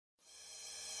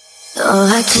Oh,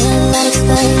 I cannot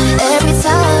explain. Every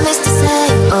time it's the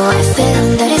same. Oh, I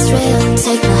feel that it's real.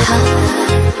 Take my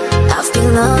heart. I've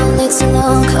been lonely too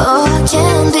long. Oh, I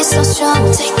can't be so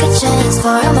strong. Take a chance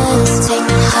for romance. Take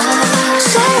my heart.